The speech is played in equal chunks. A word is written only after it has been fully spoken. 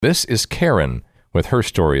This is Karen with her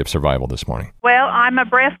story of survival this morning. Well, I'm a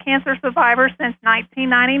breast cancer survivor since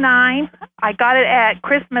 1999. I got it at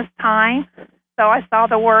Christmas time, so I saw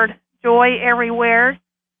the word joy everywhere.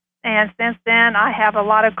 And since then, I have a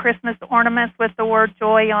lot of Christmas ornaments with the word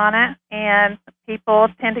joy on it. And people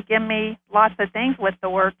tend to give me lots of things with the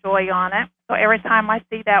word joy on it. So every time I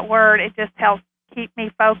see that word, it just helps keep me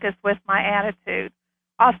focused with my attitude.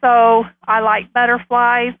 Also, I like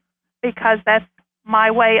butterflies because that's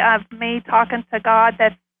my way of me talking to God.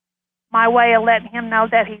 That's my way of letting him know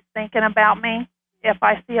that he's thinking about me. If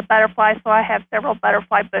I see a butterfly, so I have several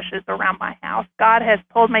butterfly bushes around my house. God has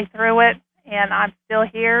pulled me through it, and I'm still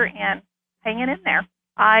here and hanging in there.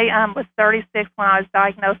 I was 36 when I was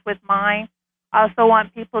diagnosed with mine. I also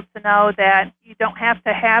want people to know that you don't have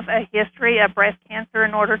to have a history of breast cancer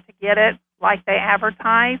in order to get it like they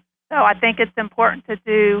advertise. So I think it's important to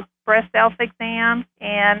do breast self-exams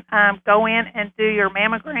and go in and do your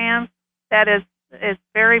mammograms. That is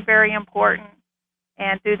very, very important,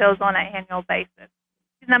 and do those on an annual basis.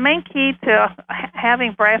 The main key to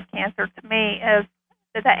having breast cancer to me is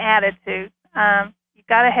the attitude. You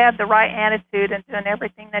got to have the right attitude in doing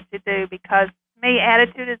everything that you do, because to me,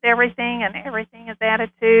 attitude is everything, and everything is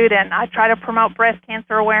attitude. And I try to promote breast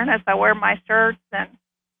cancer awareness. I wear my shirts and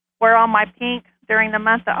wear all my pink during the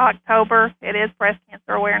month of October. It is Breast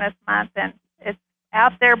Cancer Awareness Month, and it's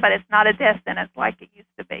out there, but it's not a death sentence like it used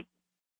to be.